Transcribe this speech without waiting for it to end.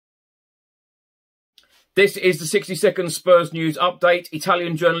This is the 60-second Spurs news update.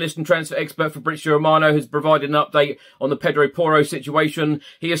 Italian journalist and transfer expert Fabrizio Romano has provided an update on the Pedro Porro situation.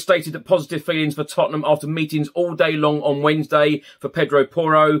 He has stated that positive feelings for Tottenham after meetings all day long on Wednesday for Pedro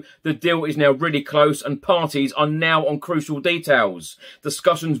Porro. The deal is now really close and parties are now on crucial details.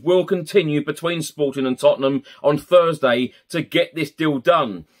 Discussions will continue between Sporting and Tottenham on Thursday to get this deal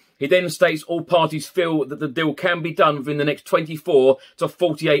done. He then states all parties feel that the deal can be done within the next 24 to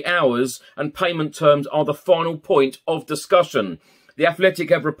 48 hours and payment terms are the final point of discussion. The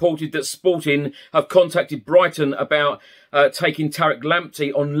Athletic have reported that Sporting have contacted Brighton about taking Tariq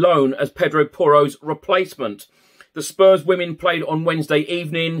Lamptey on loan as Pedro Porro's replacement. The Spurs women played on Wednesday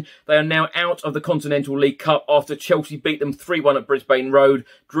evening. They are now out of the Continental League Cup after Chelsea beat them 3-1 at Brisbane Road.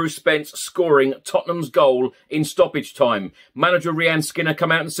 Drew Spence scoring Tottenham's goal in stoppage time. Manager Rhian Skinner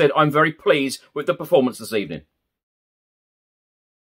came out and said, "I'm very pleased with the performance this evening."